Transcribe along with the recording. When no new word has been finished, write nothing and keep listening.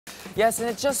Yes, and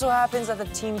it just so happens that the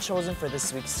team chosen for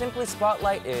this week's Simply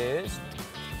Spotlight is,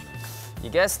 you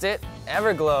guessed it,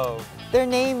 Everglow. Their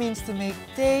name means to make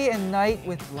day and night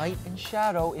with light and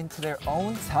shadow into their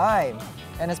own time.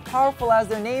 And as powerful as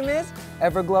their name is,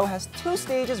 Everglow has 2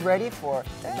 stages ready for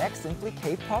the next Simply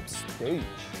K-pop stage.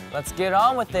 Let's get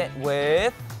on with it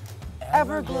with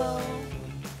Everglow.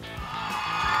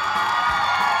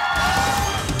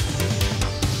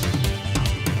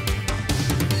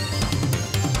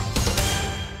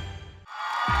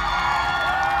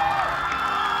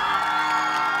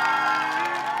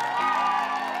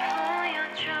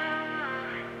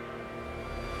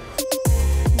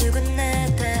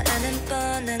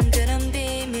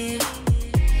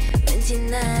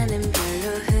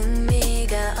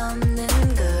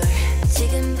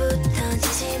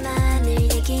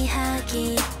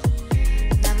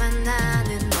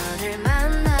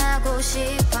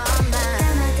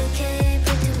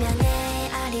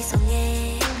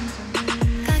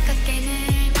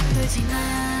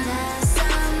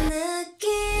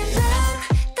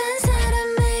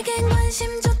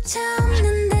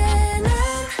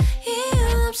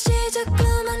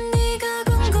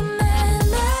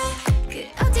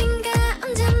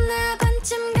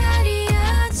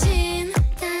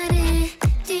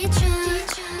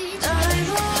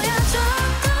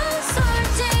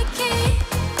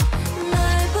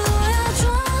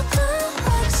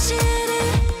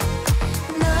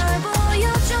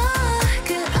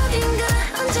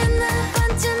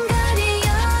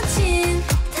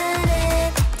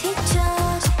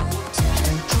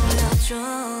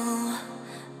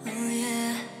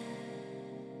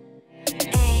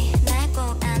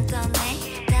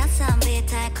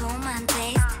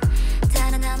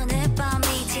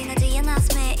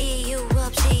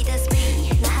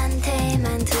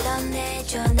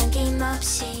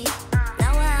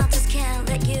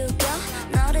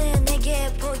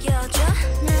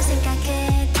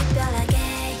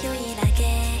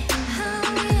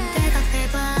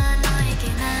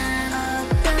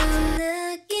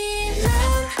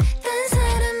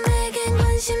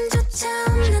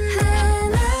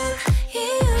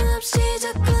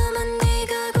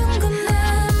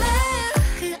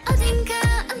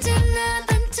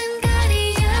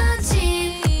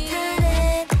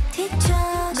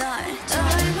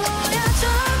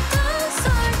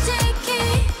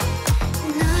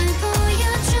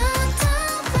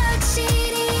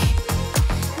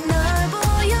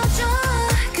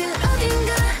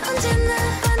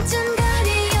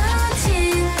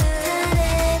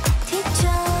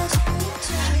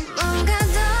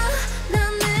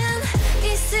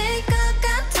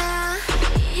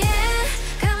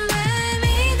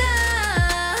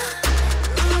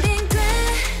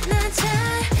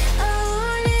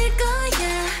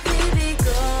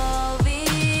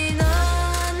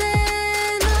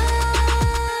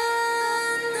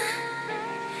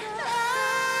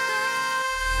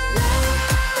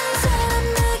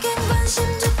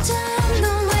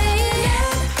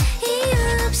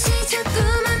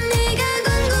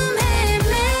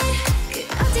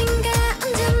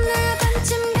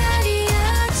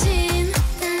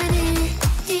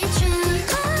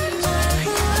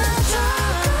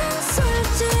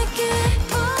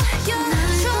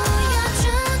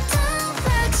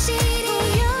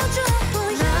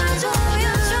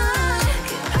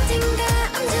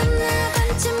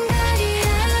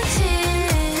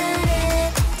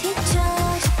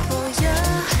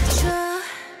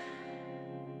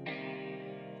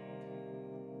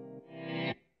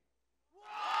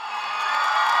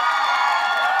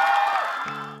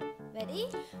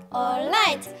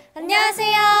 Alright!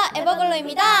 안녕하세요,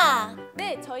 에버글로우입니다.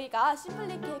 네, 저희가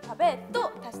심플리 K-팝에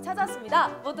또 다시 찾아왔습니다.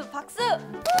 모두 박수!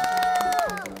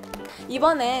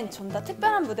 이번엔 좀 더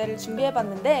특별한 무대를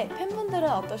준비해봤는데 팬분들은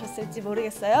어떠셨을지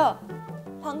모르겠어요.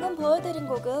 방금 보여드린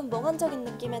곡은 몽환적인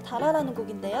느낌의 달아'는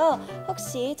곡인데요.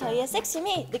 혹시 저희의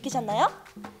섹시미 느끼셨나요?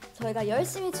 저희가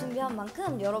열심히 준비한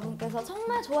만큼 여러분께서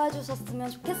정말 좋아해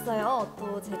주셨으면 좋겠어요.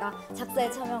 또 제가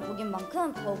작사에 참여한 곡인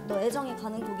만큼 더욱더 애정이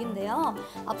가는 곡인데요.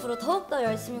 앞으로 더욱더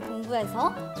열심히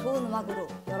공부해서 좋은 음악으로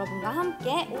여러분과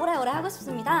함께 오래오래 하고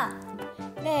싶습니다.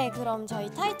 네, 그럼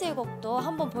저희 타이틀곡도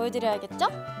한번 보여드려야겠죠?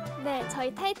 네,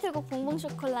 저희 타이틀곡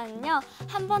봉봉쇼콜라는요,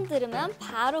 한 번 들으면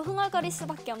바로 흥얼거릴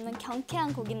수밖에 없는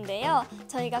경쾌한 곡인데요.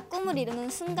 저희가 꿈을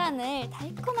이루는 순간을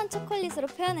달콤한 초콜릿으로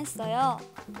표현했어요.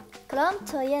 그럼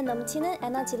저희의 넘치는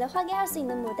에너지를 확인할 수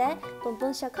있는 무대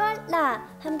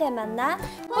봉봉쇼콜라 함께 만나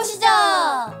보시죠!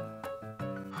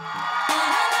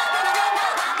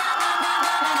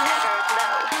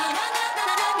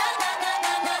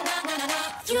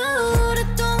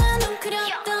 오랫동안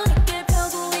웅크렸던 어깨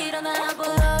펴고 일어나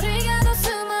보러를 가도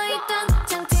숨어있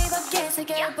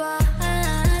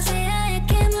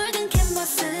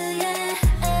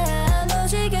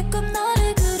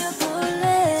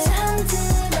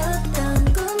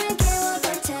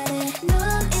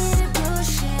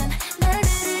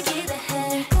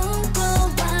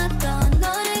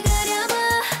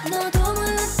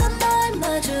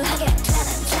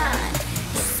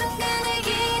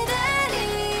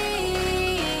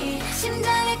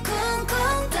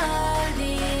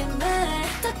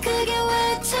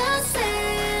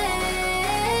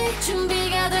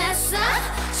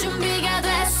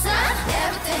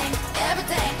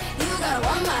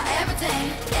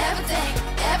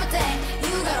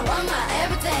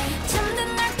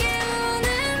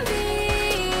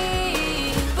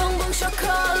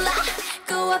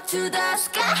go up to the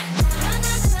sky.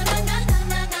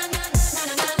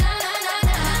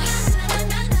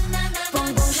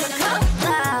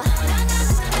 봉봉쇼콜라.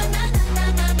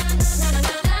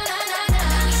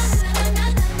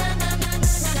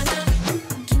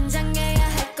 긴장해야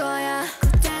할 거야.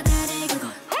 꽃다발을 긁고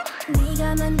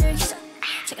네가 만들기 전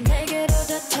작은 날개로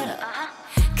덮쳐라.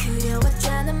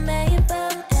 그려왔잖아 매일 밤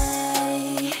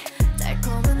에이.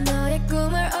 달콤한 너의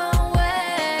꿈을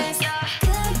always.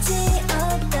 끝이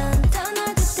없던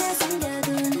터널 끝에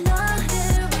숨겨둔 너를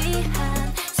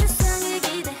위한 세상을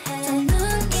기대해. 저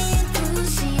눈이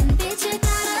부신 빛을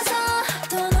따라서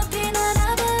더 높이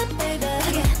날아봐 baby.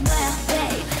 그게 너야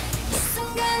babe. 이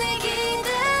순간을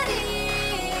기다리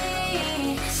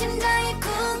심장이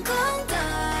쿵쿵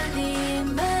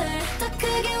떨림을 더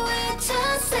크게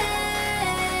외쳐세.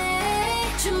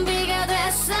 준비가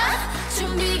됐어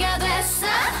준비가 됐어.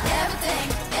 Everything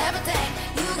everything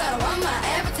you gotta want my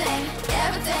everything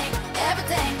everything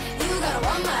everything you gotta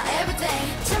want my everything.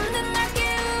 잠든 날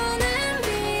깨우는 빛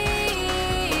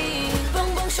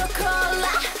봉봉쇼콜라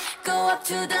go up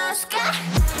to the sky.